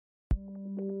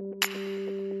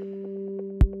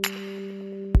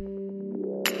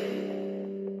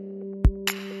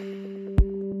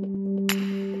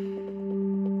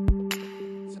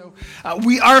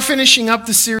We are finishing up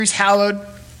the series Hallowed,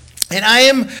 and I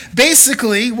am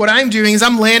basically, what I'm doing is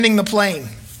I'm landing the plane.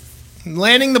 I'm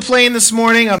landing the plane this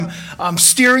morning. I'm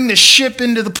steering the ship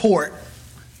into the port.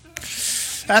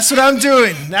 That's what I'm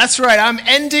doing. That's right. I'm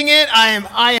ending it.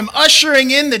 I am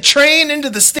ushering in the train into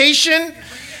the station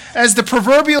as the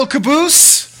proverbial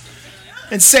caboose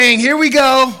and saying, here we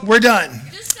go, we're done.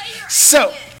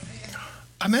 So,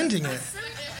 I'm ending it.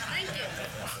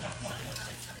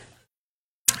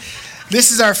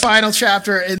 This is our final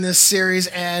chapter in this series,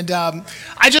 and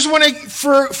I just want to,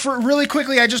 for really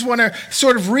quickly, I just want to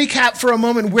sort of recap for a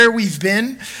moment where we've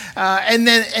been, and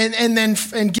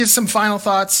then give some final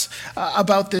thoughts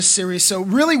about this series. So,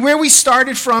 really, where we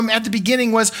started from at the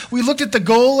beginning was we looked at the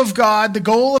goal of God, the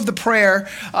goal of the prayer.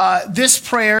 This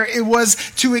prayer, it was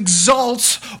to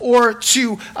exalt or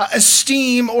to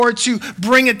esteem or to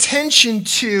bring attention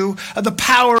to the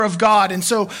power of God. And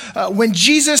so, when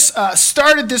Jesus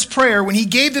started this prayer, when he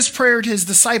gave this prayer to his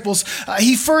disciples,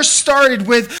 he first started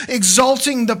with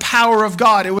exalting the power of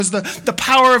God. It was the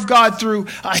power of God through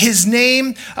his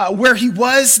name, where he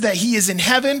was, that he is in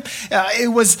heaven.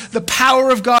 It was the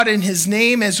power of God in his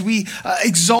name as we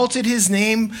exalted his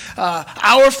name.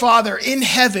 Our Father in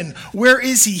heaven, where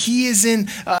is he? He is in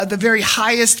the very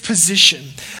highest position.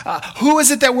 Who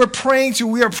is it that we're praying to?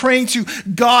 We are praying to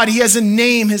God. He has a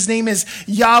name. His name is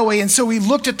Yahweh. And so we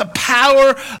looked at the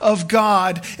power of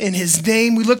God in his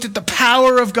name. We looked at the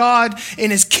power of God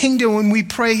in his kingdom when we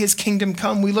pray his kingdom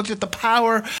come. We looked at the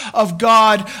power of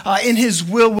God in his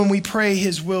will when we pray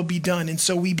his will be done. And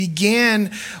so we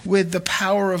began with the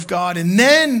power of God, and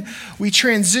then we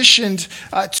transitioned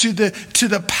to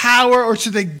the power or to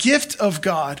the gift of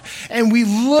God. And we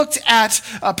looked at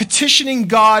petitioning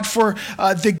God for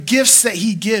the gifts that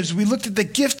he gives. We looked at the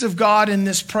gift of God in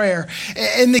this prayer.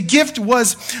 And the gift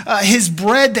was his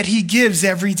bread that he gives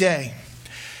every day.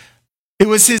 It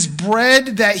was his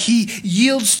bread that he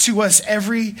yields to us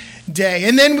every day.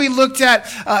 And then we looked at,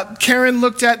 Karen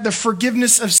looked at the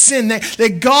forgiveness of sin,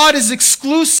 that God is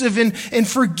exclusive in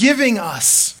forgiving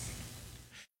us.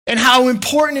 And how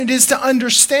important it is to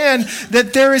understand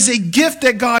that there is a gift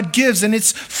that God gives, and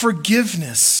it's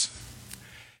forgiveness.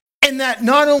 And that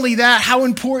not only that, how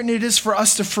important it is for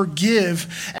us to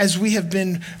forgive as we have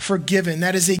been forgiven.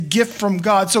 That is a gift from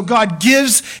God. So God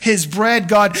gives his bread.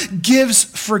 God gives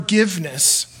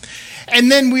forgiveness.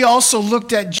 And then we also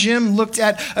Jim looked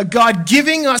at God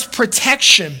giving us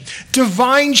protection,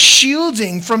 divine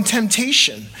shielding from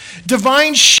temptation,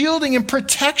 divine shielding and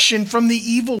protection from the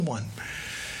evil one.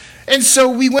 And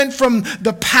so we went from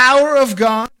the power of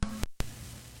God,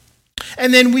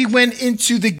 and then we went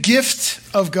into the gift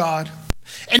of God.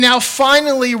 And now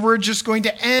finally, we're just going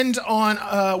to end on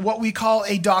what we call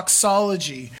a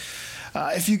doxology.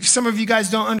 Some of you guys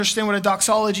don't understand what a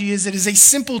doxology is, it is a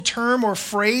simple term or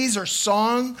phrase or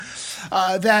song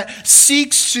that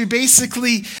seeks to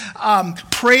basically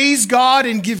praise God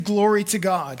and give glory to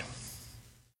God.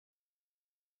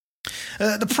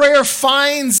 The prayer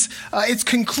finds its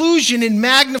conclusion in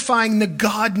magnifying the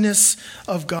godness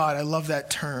of God. I love that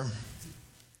term.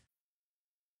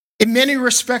 In many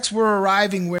respects, we're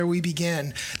arriving where we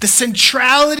began. The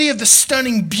centrality of the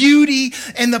stunning beauty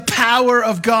and the power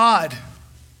of God.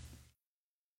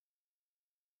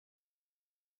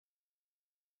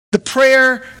 The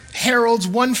prayer heralds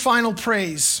one final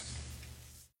praise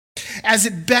as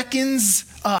it beckons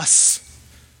us,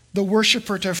 the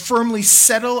worshiper, to firmly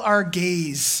settle our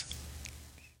gaze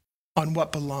on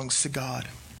what belongs to God.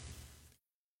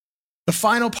 The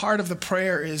final part of the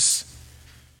prayer is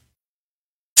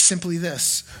simply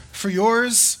this: for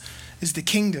yours is the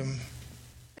kingdom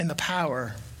and the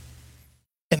power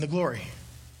and the glory.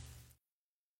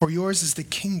 For yours is the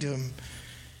kingdom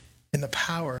and the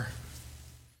power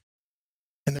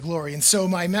and the glory. And so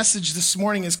my message this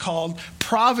morning is called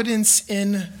Providence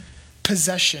in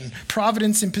Possession.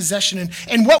 Providence in possession.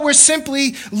 And what we're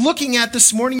simply looking at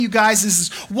this morning, you guys, is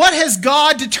what has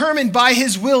God determined by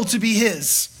his will to be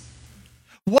his?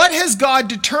 What has God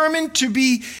determined to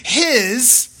be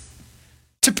his,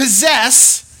 to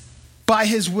possess by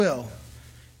his will?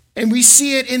 And we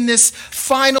see it in this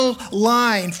final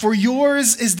line: for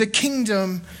yours is the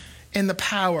kingdom and the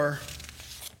power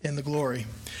and the glory.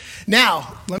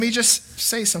 Now, let me just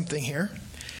say something here.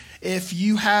 If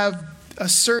you have a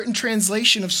certain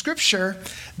translation of Scripture,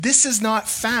 this is not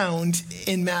found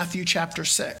in Matthew chapter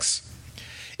 6.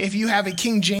 If you have a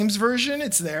King James Version,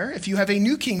 it's there. If you have a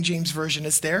New King James Version,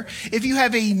 it's there. If you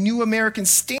have a New American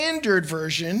Standard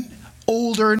Version,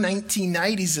 older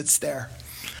 1990s, it's there.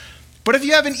 But if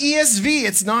you have an ESV,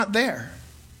 it's not there.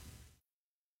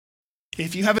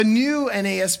 If you have a new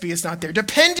NASB, it's not there.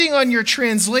 Depending on your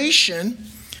translation,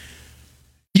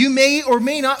 you may or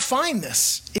may not find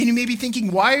this. And you may be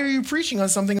thinking, why are you preaching on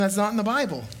something that's not in the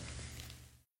Bible?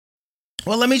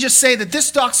 Well, let me just say that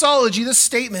this doxology, this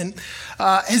statement,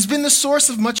 has been the source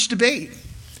of much debate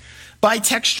by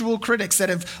textual critics that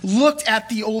have looked at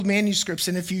the old manuscripts.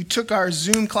 And if you took our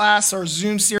Zoom class or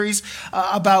Zoom series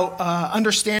about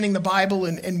understanding the Bible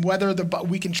and whether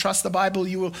we can trust the Bible,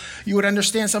 you would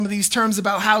understand some of these terms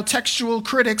about how textual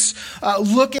critics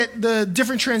look at the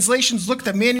different translations, look at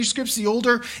the manuscripts, the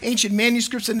older ancient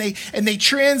manuscripts, and they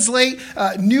translate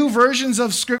new versions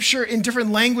of Scripture in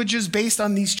different languages based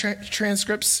on these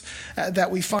transcripts that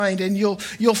we find. And you'll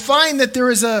find that there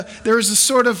is a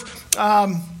sort of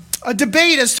a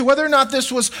debate as to whether or not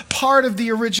this was part of the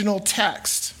original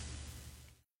text.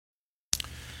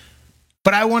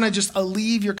 But I want to just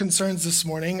alleviate your concerns this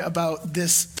morning about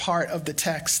this part of the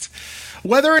text.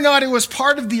 Whether or not it was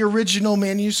part of the original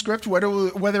manuscript,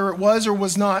 whether it was or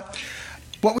was not,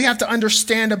 what we have to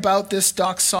understand about this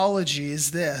doxology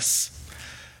is this,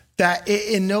 that it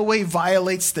in no way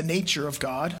violates the nature of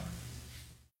God.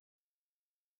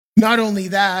 Not only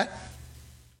that,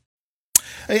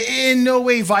 in no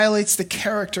way violates the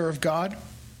character of God,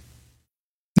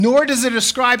 nor does it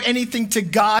ascribe anything to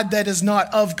God that is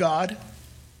not of God.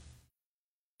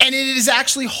 And it is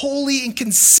actually wholly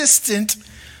inconsistent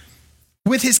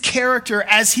with his character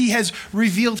as he has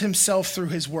revealed himself through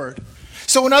his word.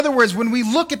 So in other words, when we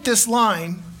look at this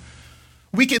line,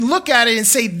 we can look at it and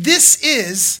say this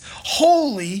is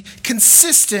wholly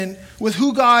consistent with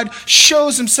who God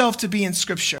shows himself to be in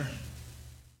Scripture.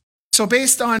 So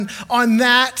based on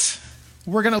that,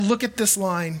 we're going to look at this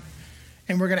line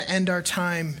and we're going to end our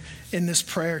time in this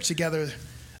prayer together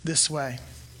this way.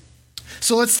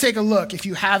 So let's take a look, if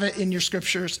you have it in your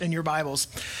scriptures and your Bibles.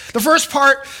 The first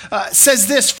part says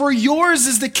this: "For yours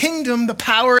is the kingdom, the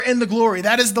power, and the glory."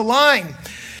 That is the line.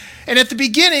 And at the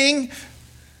beginning,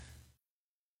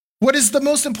 what is the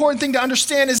most important thing to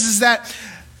understand is that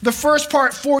the first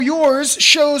part, "for yours,"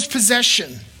 shows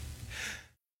possession.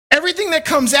 Everything that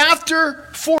comes after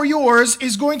 "for yours"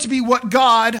 is going to be what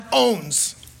God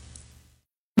owns,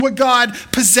 what God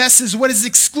possesses, what is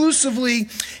exclusively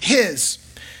his.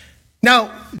 Now,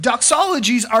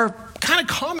 doxologies are kind of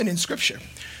common in Scripture.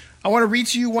 I want to read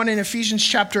to you one in Ephesians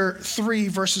chapter 3,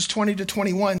 verses 20 to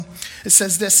 21. It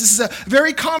says this. This is a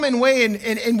very common way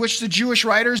in which the Jewish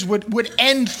writers would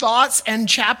end thoughts, end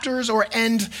chapters, or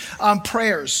end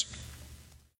prayers.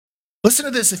 Listen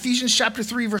to this, Ephesians chapter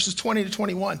 3, verses 20 to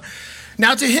 21.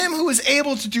 "Now to him who is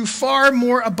able to do far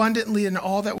more abundantly than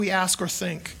all that we ask or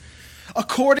think,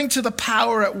 according to the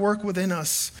power at work within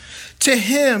us, to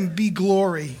him be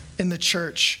glory in the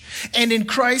church and in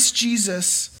Christ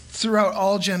Jesus throughout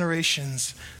all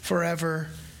generations, forever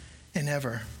and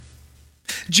ever."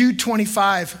 Jude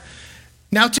 25.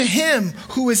 "Now to him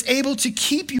who is able to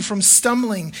keep you from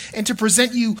stumbling and to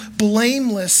present you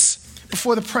blameless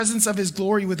before the presence of his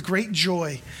glory with great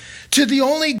joy, to the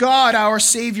only God, our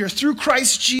Savior, through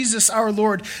Christ Jesus our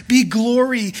Lord, be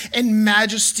glory and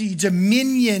majesty,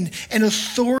 dominion and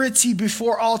authority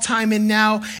before all time and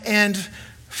now and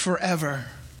forever.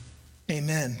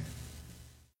 Amen."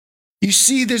 You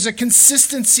see, there's a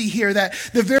consistency here that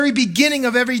the very beginning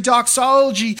of every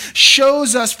doxology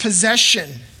shows us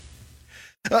possession.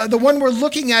 The one we're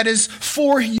looking at is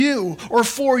 "for you" or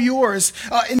 "for yours."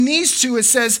 In these two, it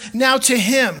says "now to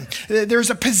him." There's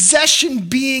a possession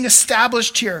being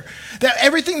established here. That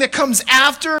everything that comes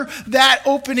after that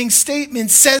opening statement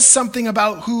says something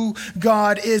about who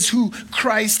God is, who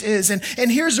Christ is. And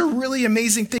here's a really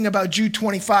amazing thing about Jude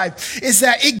 25, is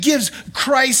that it gives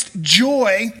Christ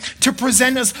joy to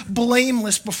present us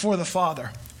blameless before the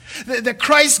Father. That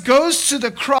Christ goes to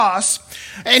the cross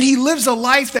and he lives a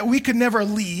life that we could never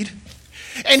lead.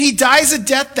 And he dies a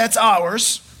death that's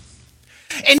ours.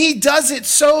 And he does it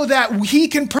so that he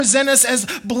can present us as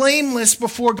blameless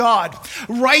before God,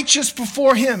 righteous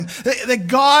before him. That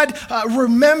God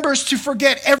remembers to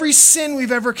forget every sin we've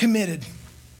ever committed.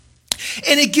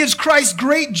 And it gives Christ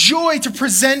great joy to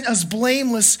present us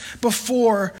blameless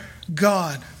before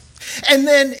God. And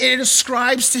then it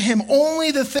ascribes to him only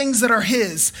the things that are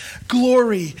his: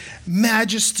 glory,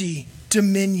 majesty,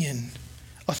 dominion,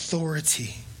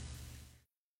 authority.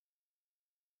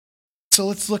 So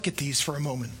let's look at these for a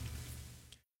moment.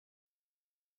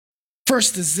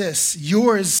 First is this: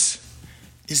 yours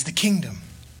is the kingdom.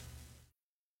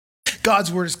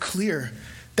 God's word is clear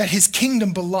that his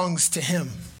kingdom belongs to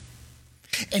him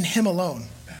and him alone.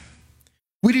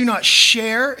 We do not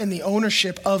share in the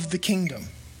ownership of the kingdom.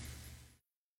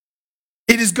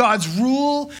 It is God's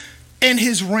rule and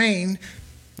his reign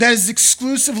that is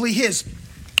exclusively his.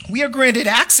 We are granted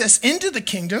access into the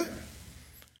kingdom,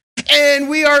 and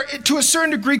we are, to a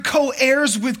certain degree,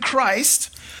 co-heirs with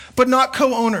Christ, but not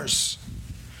co-owners.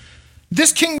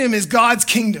 This kingdom is God's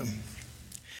kingdom.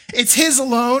 It's his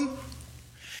alone,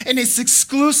 and it's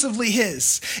exclusively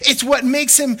his. It's what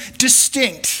makes him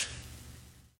distinct.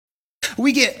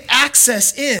 We get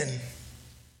access in,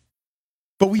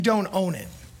 but we don't own it.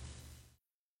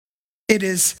 It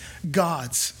is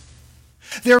God's.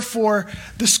 Therefore,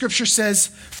 the scripture says,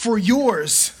 for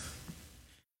yours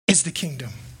is the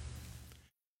kingdom.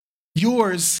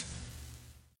 Yours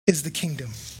is the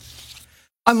kingdom.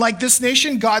 Unlike this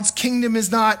nation, God's kingdom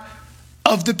is not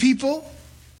of the people,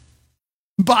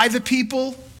 by the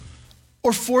people,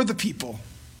 or for the people.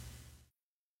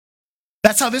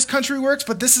 That's how this country works,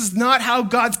 but this is not how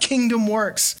God's kingdom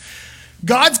works.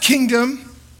 God's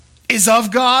kingdom is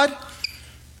of God,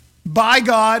 by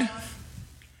God,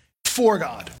 for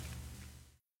God.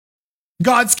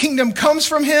 God's kingdom comes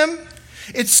from him,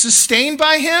 it's sustained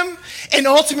by him, and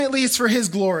ultimately it's for his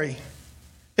glory.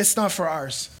 It's not for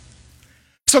ours.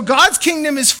 So God's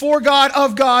kingdom is for God,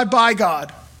 of God, by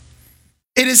God.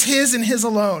 It is his and his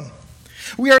alone.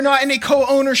 We are not in a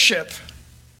co-ownership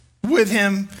with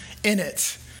him in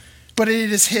it, but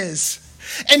it is his.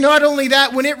 And not only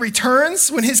that, when it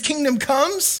returns, when his kingdom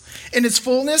comes in its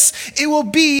fullness, it will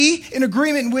be in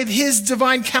agreement with his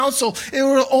divine counsel. It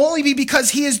will only be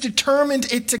because he has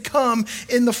determined it to come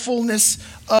in the fullness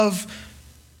of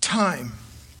time.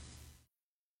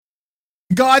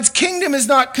 God's kingdom is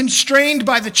not constrained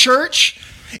by the church.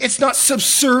 It's not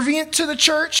subservient to the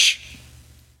church.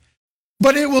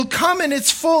 But it will come in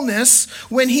its fullness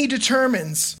when he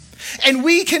determines. And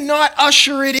we cannot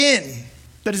usher it in.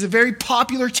 That is a very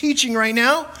popular teaching right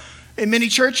now in many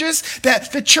churches,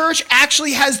 that the church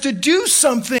actually has to do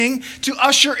something to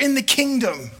usher in the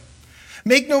kingdom.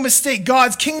 Make no mistake,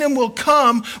 God's kingdom will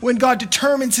come when God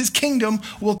determines his kingdom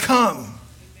will come.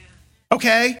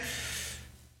 Okay?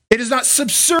 It is not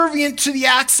subservient to the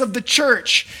acts of the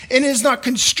church. It is not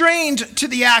constrained to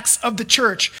the acts of the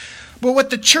church. But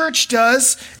what the church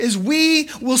does is we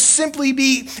will simply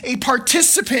be a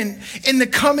participant in the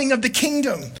coming of the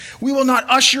kingdom. We will not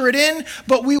usher it in,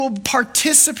 but we will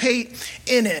participate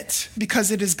in it because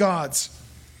it is God's.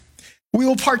 We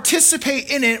will participate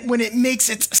in it when it makes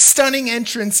its stunning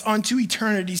entrance onto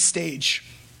eternity's stage.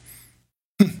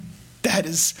 That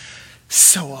is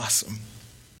so awesome.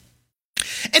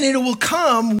 And it will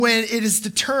come when it is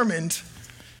determined,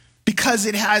 because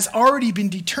it has already been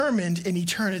determined in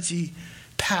eternity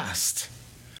past.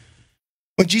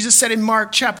 When Jesus said in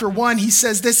Mark chapter 1, he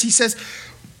says this, he says,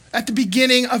 at the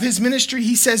beginning of his ministry,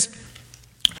 he says,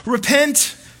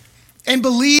 repent and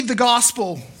believe the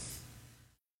gospel.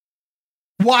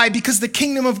 Why? Because the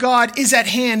kingdom of God is at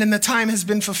hand and the time has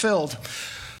been fulfilled.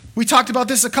 We talked about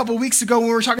this a couple weeks ago when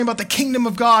we were talking about the kingdom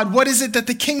of God. What is it that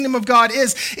the kingdom of God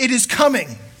is? It is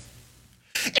coming.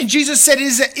 And Jesus said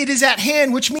it is at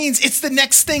hand, which means it's the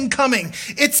next thing coming.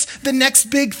 It's the next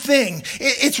big thing.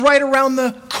 It's right around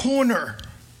the corner.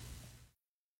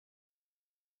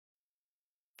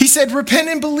 He said, repent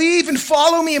and believe and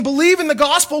follow me and believe in the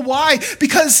gospel. Why?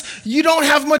 Because you don't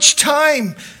have much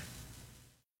time.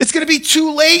 It's going to be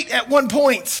too late at one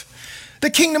point. The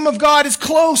kingdom of God is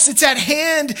close. It's at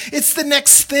hand. It's the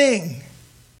next thing.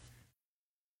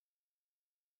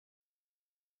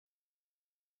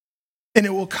 And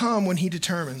it will come when he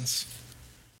determines,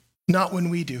 not when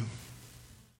we do.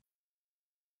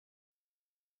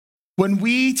 When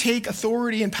we take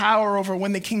authority and power over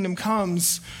when the kingdom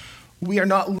comes, we are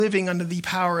not living under the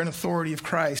power and authority of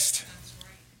Christ.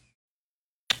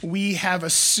 We have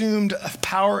assumed a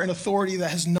power and authority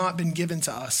that has not been given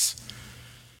to us.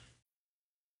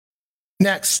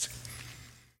 Next,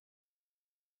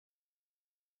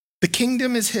 the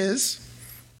kingdom is his.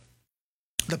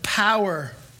 The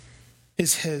power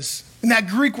is his. And that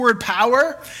Greek word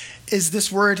power is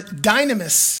this word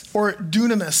dynamis or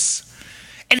dunamis.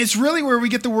 And it's really where we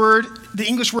get the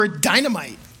English word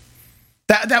dynamite.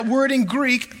 That word in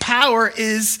Greek, power,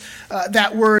 is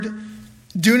that word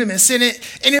dunamis.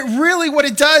 And it really, what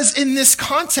it does in this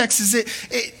context is it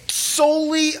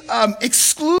solely,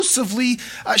 exclusively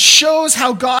shows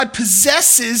how God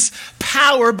possesses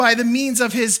power by the means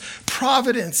of his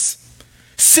providence.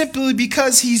 Simply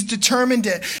because he's determined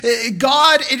it.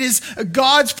 It is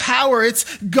God's power.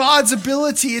 It's God's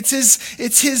ability. It's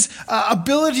his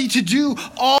ability to do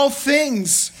all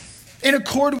things in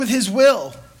accord with his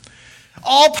will.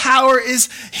 All power is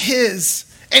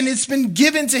his. And it's been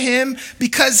given to him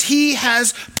because he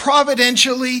has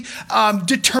providentially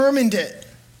determined it.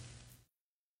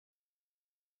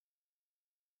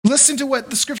 Listen to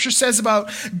what the scripture says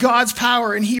about God's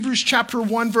power in Hebrews chapter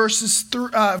 1, verse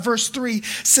 3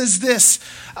 says this,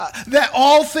 that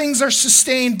all things are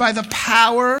sustained by the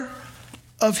power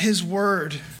of his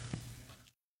word.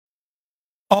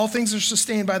 All things are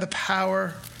sustained by the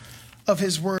power of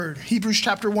his word. Hebrews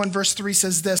chapter 1, verse 3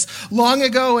 says this, long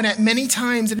ago and at many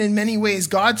times and in many ways,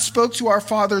 God spoke to our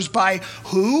fathers by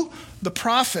who? The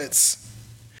prophets.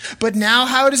 But now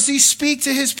how does he speak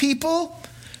to his people?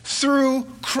 Through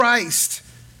Christ.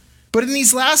 But in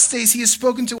these last days, he has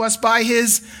spoken to us by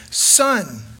his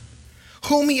Son,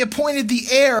 whom he appointed the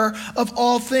heir of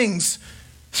all things,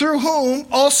 through whom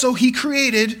also he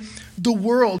created the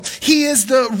world. He is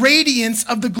the radiance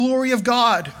of the glory of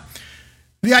God.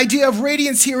 The idea of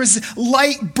radiance here is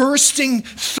light bursting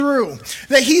through.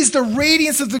 That he's the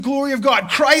radiance of the glory of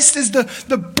God. Christ is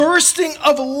the bursting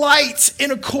of light in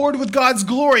accord with God's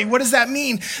glory. What does that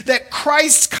mean? That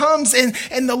Christ comes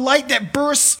and the light that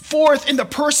bursts forth in the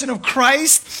person of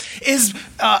Christ is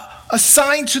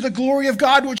assigned to the glory of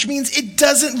God, which means it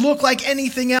doesn't look like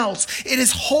anything else. It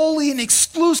is wholly and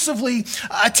exclusively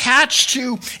attached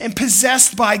to and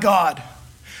possessed by God.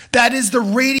 That is the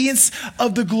radiance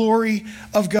of the glory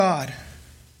of God.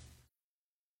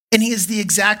 And he is the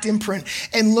exact imprint.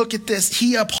 And look at this.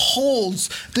 He upholds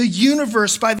the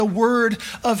universe by the word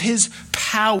of his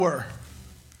power.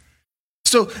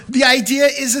 So the idea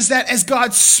is that as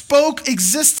God spoke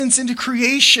existence into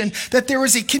creation, that there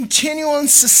is a continual and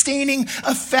sustaining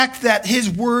effect that his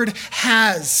word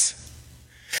has.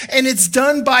 And it's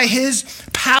done by his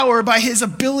power, by his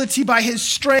ability, by his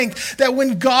strength, that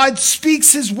when God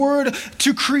speaks his word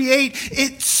to create,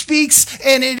 it speaks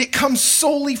and it comes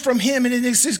solely from him, and it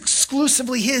is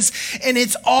exclusively his, and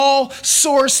it's all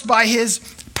sourced by his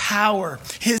power,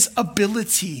 his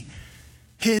ability,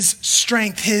 his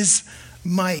strength, his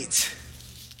might.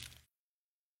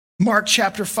 Mark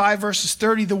chapter 5, verses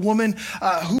 30, the woman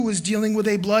who was dealing with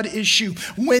a blood issue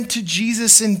went to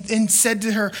Jesus and said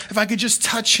to her, if I could just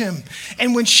touch him.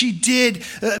 And when she did,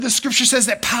 the scripture says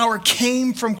that power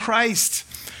came from Christ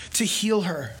to heal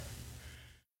her.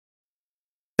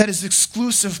 That is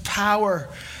exclusive power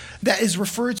that is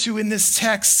referred to in this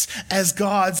text as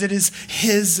God's. It is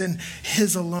his and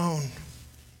his alone.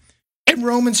 In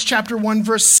Romans chapter 1,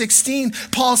 verse 16,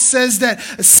 Paul says that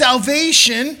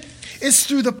salvation is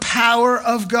through the power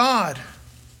of God.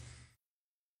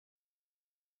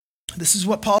 This is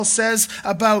what Paul says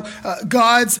about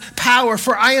God's power.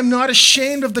 For I am not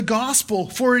ashamed of the gospel,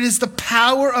 for it is the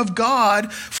power of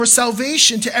God for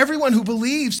salvation to everyone who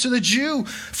believes, to the Jew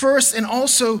first and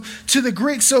also to the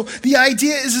Greek. So the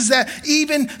idea is that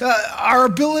even our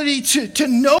ability to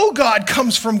know God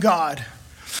comes from God.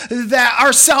 That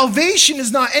our salvation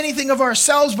is not anything of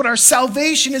ourselves, but our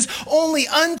salvation is only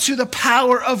unto the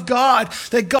power of God.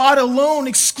 That God alone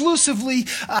exclusively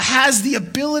has the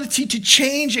ability to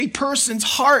change a person's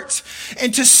heart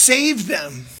and to save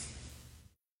them.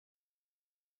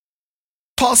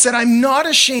 Paul said, I'm not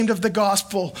ashamed of the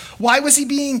gospel. Why was he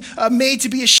being made to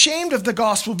be ashamed of the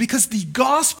gospel? Because the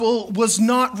gospel was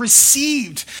not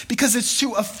received, because it's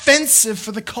too offensive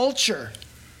for the culture.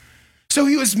 So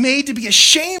he was made to be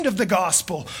ashamed of the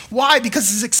gospel. Why?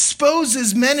 Because it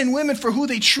exposes men and women for who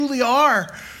they truly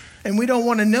are. And we don't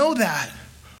want to know that.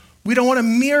 We don't want a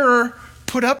mirror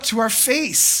put up to our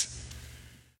face.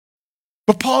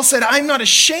 But Paul said, I'm not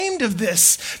ashamed of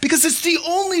this because it's the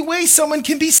only way someone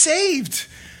can be saved.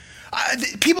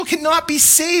 People cannot be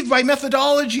saved by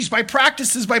methodologies, by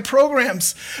practices, by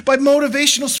programs, by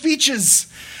motivational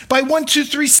speeches, by 1, 2,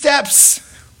 3 steps.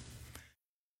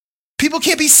 People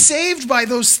can't be saved by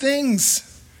those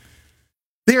things.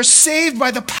 They are saved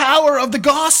by the power of the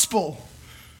gospel.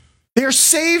 They are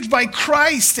saved by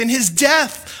Christ and his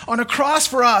death on a cross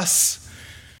for us,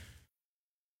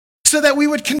 so that we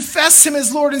would confess him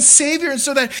as Lord and Savior, and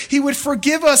so that he would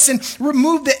forgive us and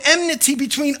remove the enmity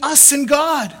between us and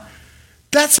God.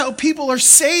 That's how people are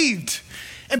saved.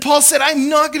 And Paul said, I'm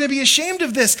not going to be ashamed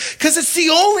of this because it's the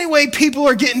only way people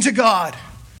are getting to God.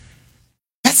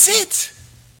 That's it.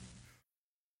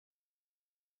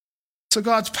 So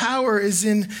God's power is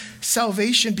in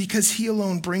salvation because he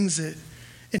alone brings it,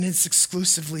 and it's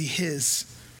exclusively his.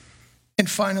 And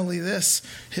finally this,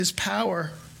 his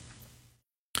power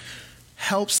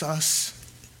helps us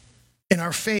in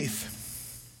our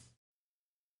faith.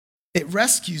 It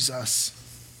rescues us.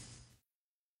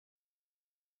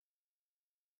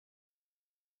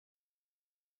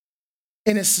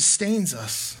 And it sustains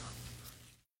us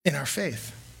in our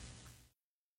faith.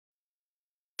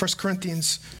 1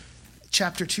 Corinthians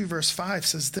chapter 2, verse 5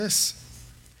 says this.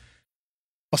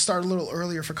 I'll start a little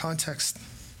earlier for context.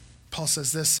 Paul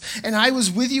says this, and I was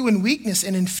with you in weakness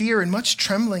and in fear and much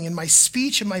trembling, and my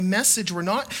speech and my message were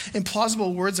not in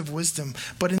plausible words of wisdom,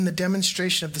 but in the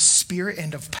demonstration of the Spirit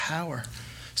and of power,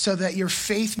 so that your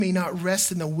faith may not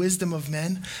rest in the wisdom of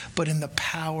men, but in the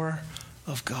power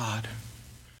of God.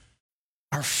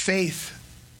 Our faith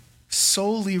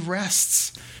solely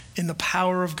rests in the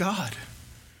power of God.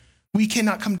 We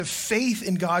cannot come to faith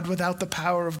in God without the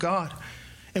power of God.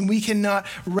 And we cannot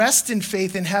rest in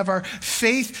faith and have our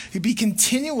faith be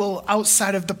continual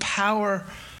outside of the power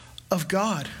of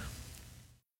God.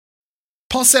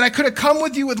 Paul said, I could have come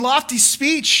with you with lofty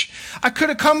speech. I could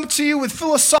have come to you with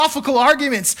philosophical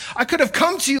arguments. I could have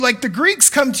come to you like the Greeks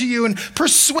come to you and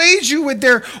persuade you with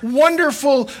their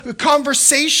wonderful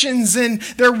conversations and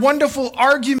their wonderful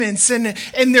arguments and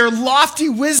their lofty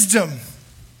wisdom.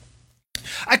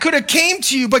 I could have came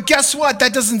to you, but guess what?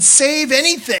 That doesn't save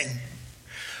anything.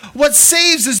 What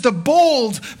saves is the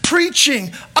bold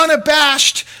preaching,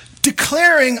 unabashed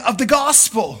declaring of the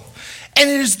gospel. And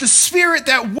it is the Spirit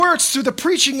that works through the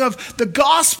preaching of the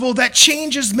gospel that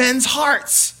changes men's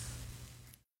hearts.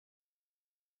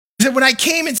 That when I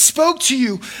came and spoke to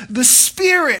you, the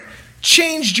Spirit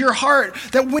changed your heart.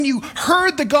 That when you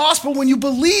heard the gospel, when you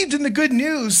believed in the good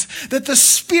news, that the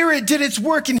Spirit did its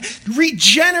work and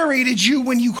regenerated you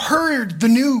when you heard the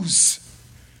news.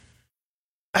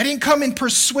 I didn't come and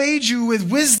persuade you with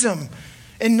wisdom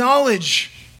and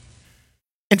knowledge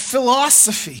and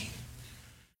philosophy,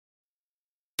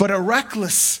 but a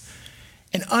reckless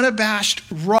and unabashed,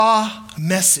 raw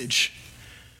message.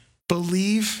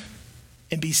 Believe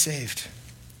and be saved.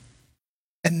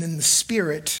 And then the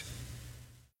Spirit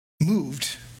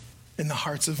moved in the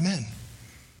hearts of men.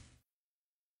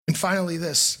 And finally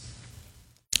this,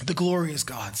 the glory is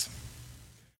God's.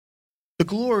 The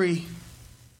glory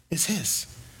is his.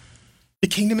 The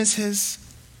kingdom is his.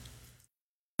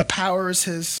 The power is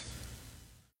his.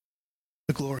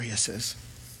 The glory is his.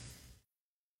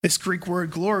 This Greek word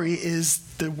glory is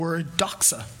the word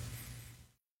doxa,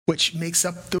 which makes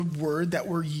up the word that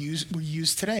we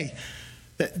use today.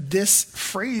 That this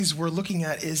phrase we're looking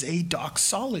at is a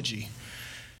doxology.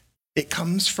 It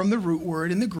comes from the root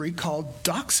word in the Greek called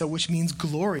doxa, which means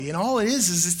glory. And all it is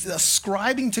it's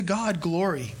ascribing to God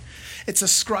glory. It's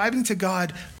ascribing to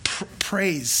God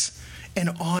praise and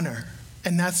honor.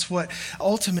 And that's what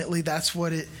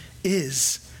it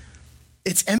is.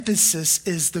 Its emphasis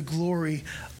is the glory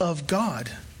of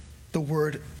God. The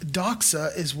word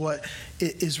doxa is what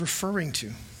it is referring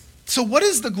to. So what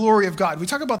is the glory of God? We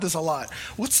talk about this a lot.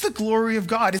 What's the glory of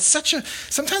God? It's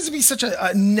sometimes it be such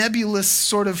a nebulous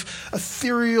sort of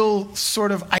ethereal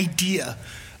sort of idea.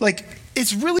 Like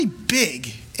it's really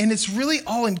big and it's really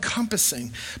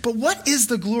all-encompassing. But what is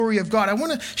the glory of God? I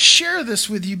want to share this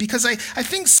with you because I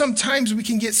think sometimes we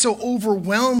can get so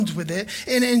overwhelmed with it.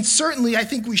 And certainly I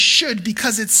think we should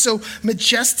because it's so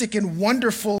majestic and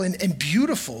wonderful and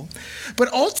beautiful.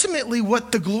 But ultimately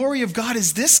what the glory of God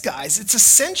is this, guys. It's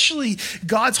essentially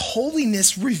God's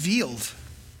holiness revealed.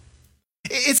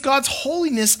 It's God's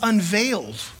holiness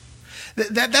unveiled.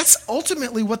 That's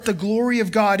ultimately what the glory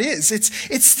of God is.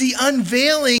 It's the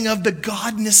unveiling of the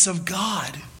godness of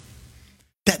God.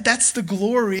 That's the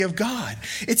glory of God.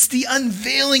 It's the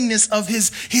unveilingness of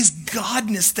his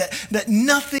godness that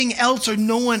nothing else or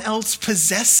no one else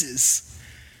possesses.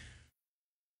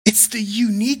 It's the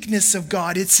uniqueness of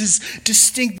God. It's his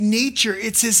distinct nature.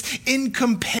 It's his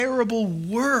incomparable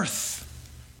worth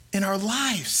in our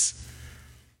lives.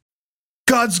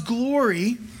 God's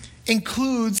glory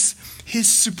includes his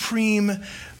supreme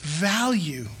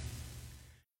value.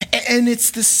 And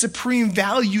it's the supreme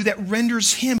value that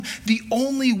renders him the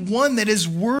only one that is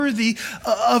worthy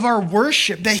of our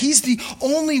worship, that he's the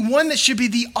only one that should be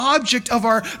the object of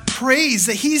our praise,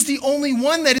 that he's the only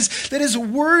one that is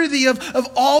worthy of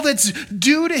all that's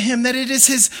due to him, that it is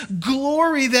his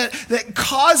glory that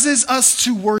causes us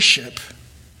to worship.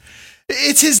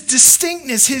 It's his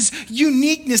distinctness, his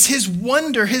uniqueness, his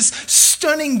wonder, his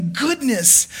stunning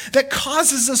goodness that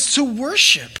causes us to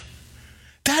worship.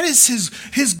 That is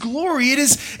his glory. It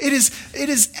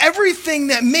is everything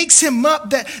that makes him up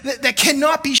that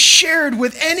cannot be shared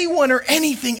with anyone or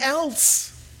anything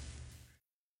else.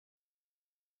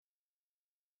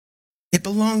 It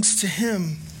belongs to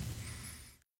him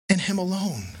and him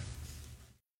alone.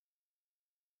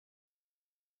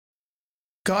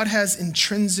 God has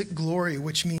intrinsic glory,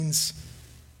 which means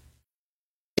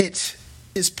it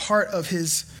is part of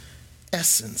his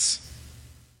essence.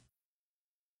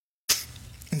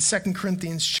 In 2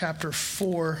 Corinthians chapter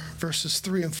 4, verses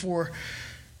 3 and 4, it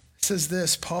says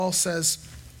this. Paul says,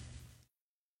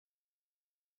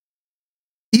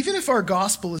 even if our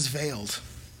gospel is veiled,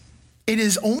 it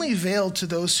is only veiled to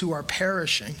those who are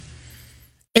perishing.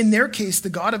 In their case, the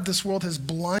God of this world has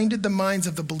blinded the minds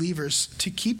of the believers to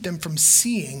keep them from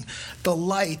seeing the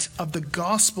light of the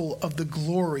gospel of the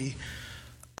glory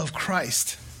of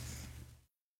Christ.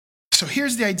 So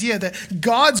here's the idea that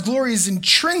God's glory is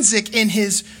intrinsic in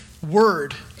his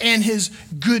word and his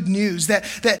good news. That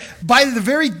by the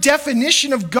very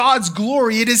definition of God's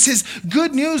glory, it is his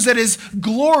good news that is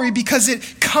glory because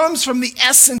it comes from the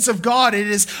essence of God. It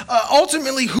is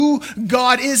ultimately who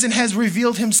God is and has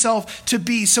revealed himself to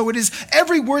be. So it is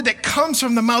every word that comes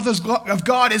from the mouth of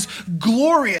God is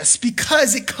glorious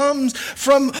because it comes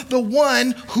from the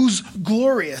one who's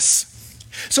glorious.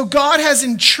 So God has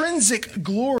intrinsic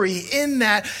glory in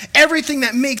that everything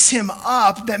that makes him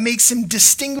up, that makes him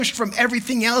distinguished from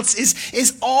everything else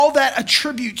is all that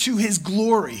attribute to his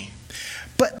glory.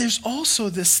 But there's also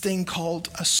this thing called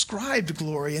ascribed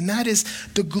glory, and that is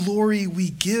the glory we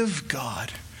give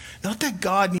God. Not that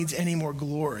God needs any more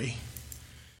glory.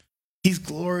 He's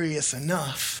glorious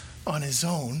enough on his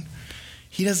own.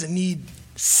 He doesn't need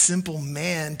simple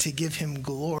man to give him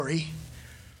glory.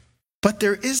 But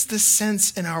there is this sense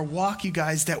in our walk, you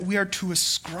guys, that we are to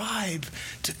ascribe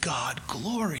to God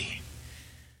glory.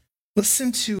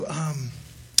 Listen to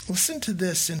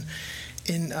this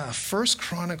in 1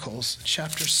 Chronicles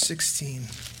chapter 16.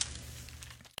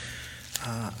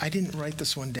 I didn't write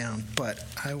this one down, but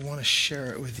I want to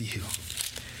share it with you.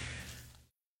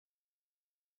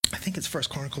 I think it's 1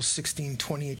 Chronicles 16,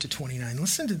 28 to 29.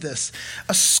 Listen to this.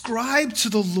 Ascribe to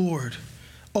the Lord,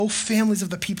 O families of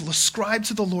the people, ascribe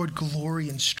to the Lord glory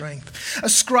and strength.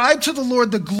 Ascribe to the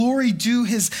Lord the glory due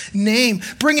his name.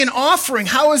 Bring an offering.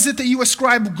 How is it that you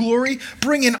ascribe glory?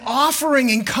 Bring an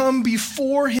offering and come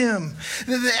before him.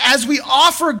 As we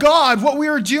offer God, what we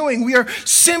are doing, we are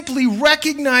simply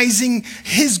recognizing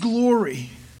his glory.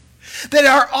 That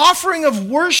our offering of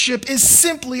worship is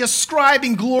simply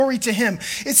ascribing glory to him.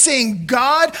 It's saying,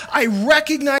 God, I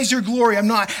recognize your glory. I'm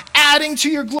not adding to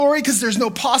your glory because there's no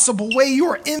possible way. You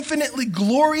are infinitely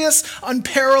glorious,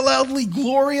 unparalleledly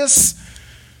glorious,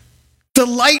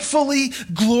 delightfully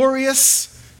glorious.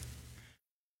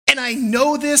 And I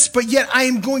know this, but yet I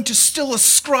am going to still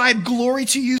ascribe glory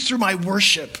to you through my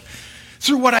worship,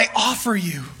 through what I offer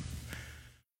you.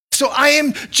 So I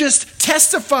am just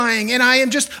testifying and I am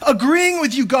just agreeing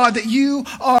with you, God, that you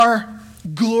are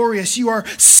glorious. You are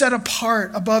set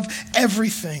apart above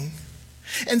everything.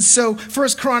 And so 1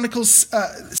 Chronicles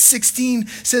 16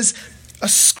 says,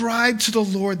 ascribe to the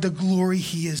Lord the glory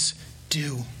he is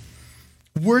due.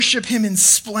 Worship him in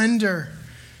splendor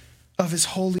of his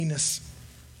holiness.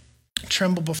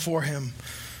 Tremble before him,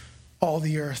 all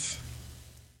the earth.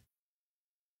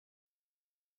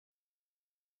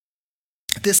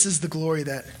 This is the glory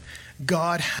that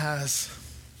God has,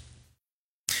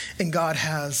 and God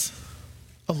has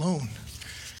alone.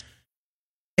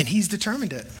 And he's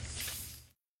determined it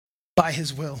by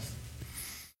his will.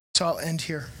 So I'll end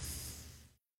here.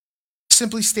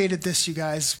 Simply stated this, you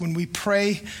guys, when we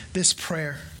pray this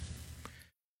prayer,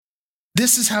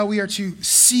 this is how we are to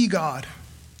see God.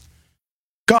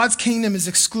 God's kingdom is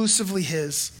exclusively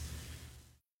his,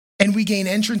 and we gain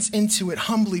entrance into it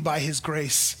humbly by his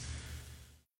grace,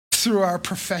 through our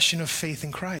profession of faith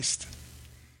in Christ.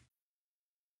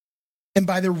 And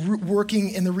by the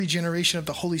working and the regeneration of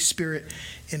the Holy Spirit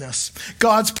in us.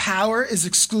 God's power is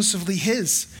exclusively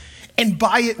his, and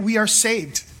by it we are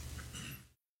saved.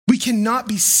 We cannot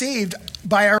be saved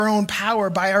by our own power,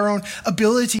 by our own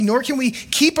ability, nor can we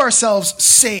keep ourselves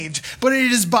saved. But it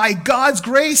is by God's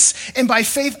grace and by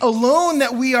faith alone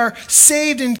that we are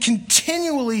saved and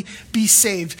continually be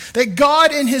saved. That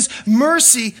God in his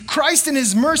mercy, Christ in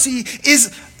his mercy,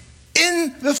 is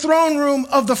in the throne room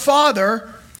of the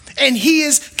Father, and he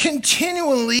is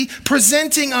continually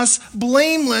presenting us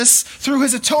blameless through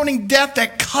his atoning death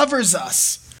that covers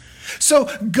us. So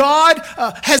God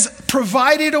has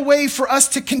provided a way for us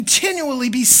to continually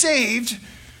be saved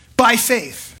by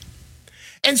faith.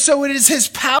 And so it is his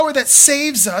power that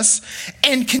saves us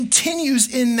and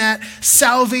continues in that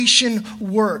salvation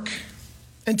work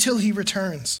until he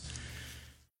returns.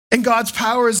 And God's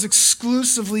power is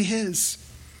exclusively his.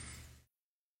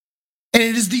 And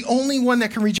it is the only one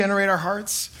that can regenerate our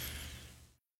hearts.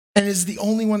 And it is the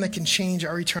only one that can change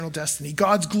our eternal destiny.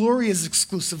 God's glory is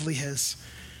exclusively his,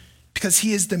 because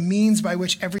he is the means by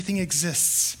which everything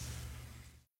exists.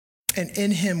 And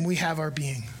in him we have our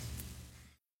being.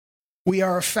 We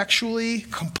are effectually,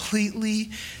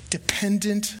 completely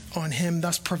dependent on him,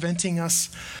 thus preventing us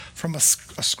from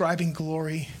ascribing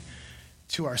glory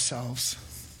to ourselves.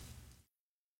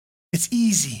 It's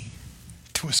easy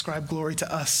to ascribe glory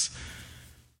to us,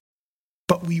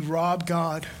 but we rob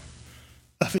God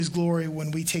of his glory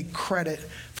when we take credit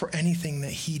for anything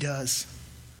that he does.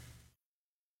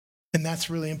 And that's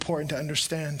really important to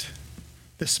understand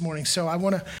this morning. So I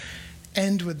want to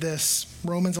end with this.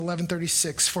 Romans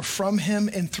 11:36, for from him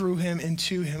and through him and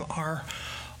to him are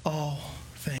all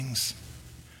things.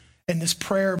 And this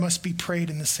prayer must be prayed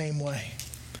in the same way.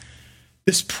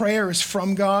 This prayer is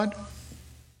from God.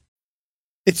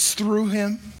 It's through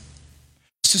him,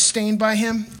 sustained by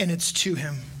him, and it's to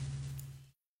him.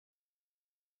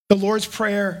 The Lord's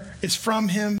Prayer is from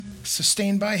him,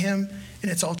 sustained by him,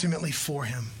 and it's ultimately for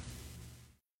him.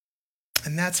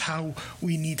 And that's how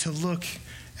we need to look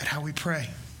at how we pray,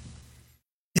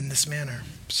 in this manner.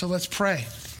 So let's pray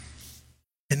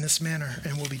in this manner,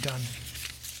 and we'll be done.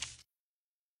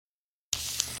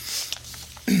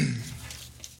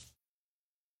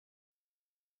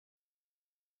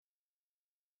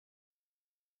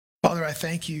 Father, I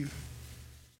thank you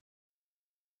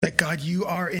that, God, you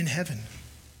are in heaven.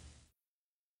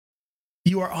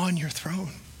 You are on your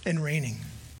throne and reigning.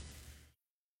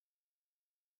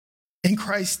 In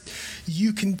Christ,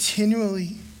 you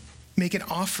continually make an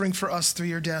offering for us through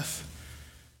your death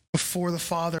before the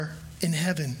Father in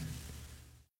heaven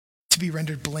to be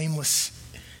rendered blameless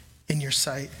in your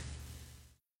sight.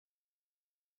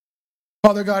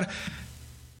 Father God,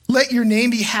 let your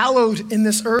name be hallowed in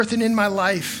this earth and in my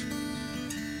life.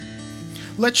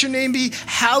 Let your name be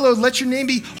hallowed. Let your name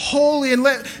be holy, and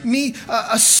let me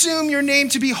assume your name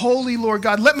to be holy, Lord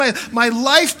God. Let my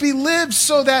life be lived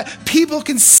so that people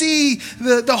can see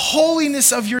the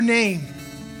holiness of your name.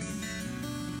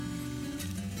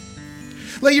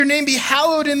 Let your name be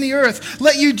hallowed in the earth.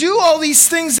 Let you do all these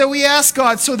things that we ask,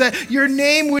 God, so that your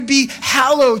name would be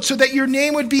hallowed, so that your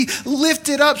name would be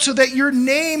lifted up, so that your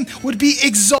name would be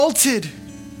exalted.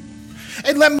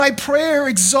 And let my prayer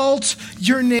exalt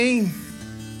your name.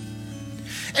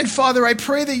 And Father, I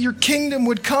pray that your kingdom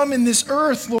would come in this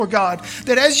earth, Lord God,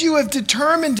 that as you have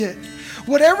determined it,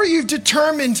 whatever you've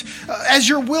determined as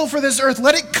your will for this earth,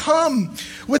 let it come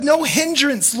with no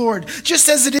hindrance, Lord, just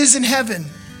as it is in heaven.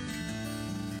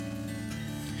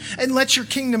 And let your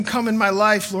kingdom come in my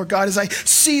life, Lord God, as I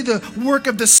see the work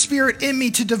of the Spirit in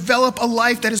me to develop a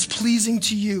life that is pleasing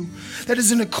to you, that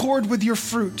is in accord with your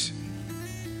fruit.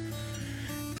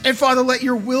 And Father, let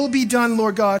your will be done,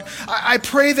 Lord God. I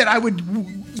pray that I would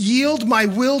yield my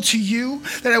will to you,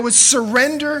 that I would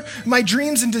surrender my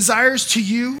dreams and desires to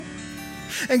you.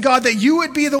 And God, that you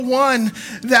would be the one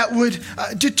that would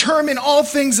determine all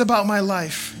things about my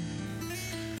life.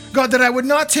 God, that I would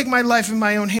not take my life in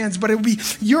my own hands, but it would be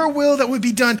your will that would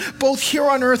be done both here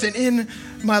on earth and in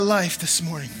my life this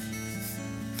morning.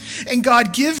 And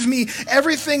God, give me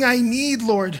everything I need,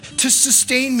 Lord, to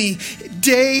sustain me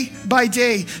day by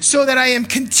day, so that I am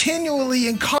continually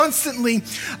and constantly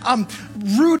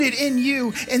rooted in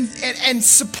you and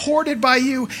supported by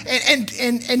you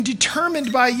and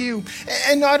determined by you.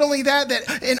 And not only that,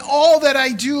 that in all that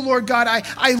I do, Lord God,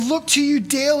 I look to you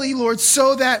daily, Lord,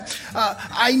 so that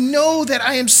I know that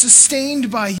I am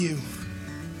sustained by you.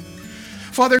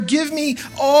 Father, give me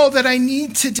all that I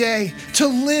need today to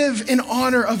live in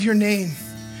honor of your name.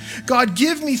 God,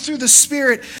 give me through the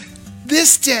Spirit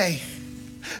this day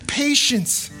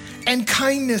patience and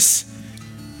kindness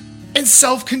and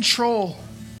self-control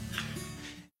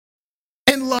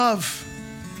and love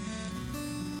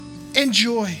and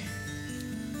joy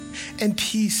and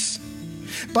peace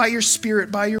by your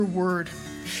Spirit, by your word.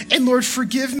 And Lord,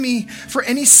 forgive me for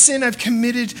any sin I've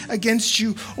committed against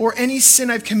you or any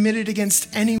sin I've committed against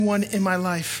anyone in my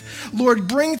life. Lord,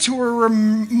 bring to a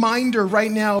reminder right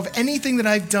now of anything that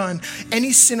I've done,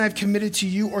 any sin I've committed to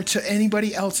you or to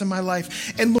anybody else in my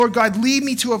life. And Lord God, lead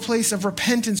me to a place of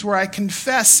repentance where I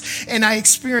confess and I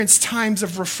experience times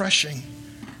of refreshing.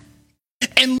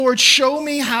 And Lord, show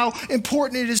me how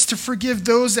important it is to forgive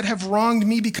those that have wronged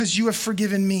me because you have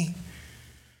forgiven me.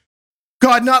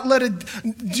 God,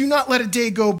 do not let a day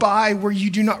go by where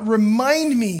you do not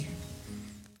remind me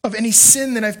of any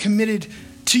sin that I've committed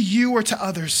to you or to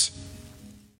others.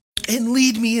 And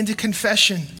lead me into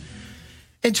confession,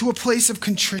 into a place of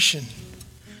contrition,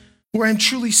 where I'm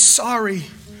truly sorry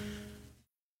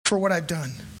for what I've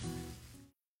done.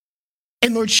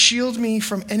 And Lord, shield me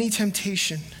from any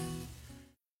temptation.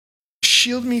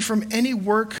 Shield me from any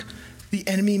work the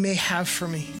enemy may have for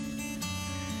me.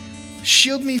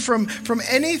 Shield me from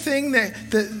anything that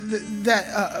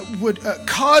would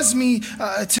cause me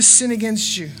to sin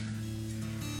against you.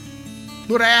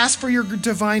 Lord, I ask for your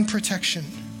divine protection.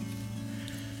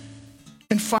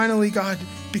 And finally, God,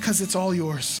 because it's all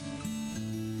yours.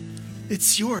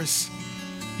 It's yours.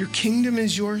 Your kingdom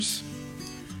is yours.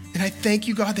 And I thank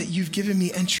you, God, that you've given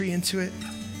me entry into it.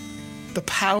 The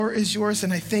power is yours,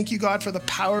 and I thank you, God, for the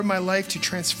power of my life to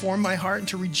transform my heart and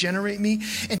to regenerate me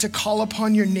and to call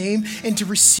upon your name and to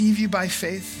receive you by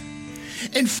faith.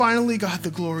 And finally, God,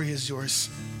 the glory is yours.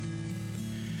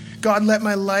 God, let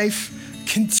my life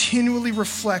continually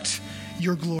reflect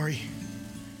your glory.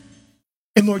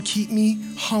 And Lord, keep me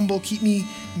humble, keep me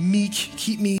meek,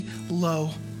 keep me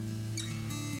low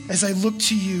as I look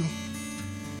to you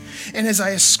and as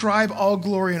I ascribe all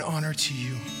glory and honor to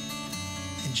you.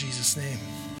 In Jesus' name,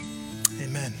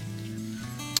 amen.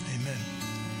 Amen.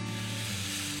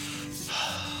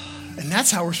 And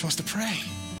that's how we're supposed to pray,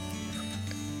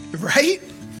 right?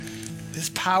 There's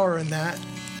power in that.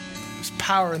 There's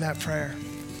power in that prayer.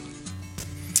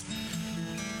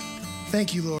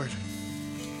 Thank you, Lord.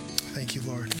 Thank you,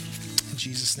 Lord. In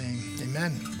Jesus' name,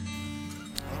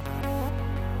 amen.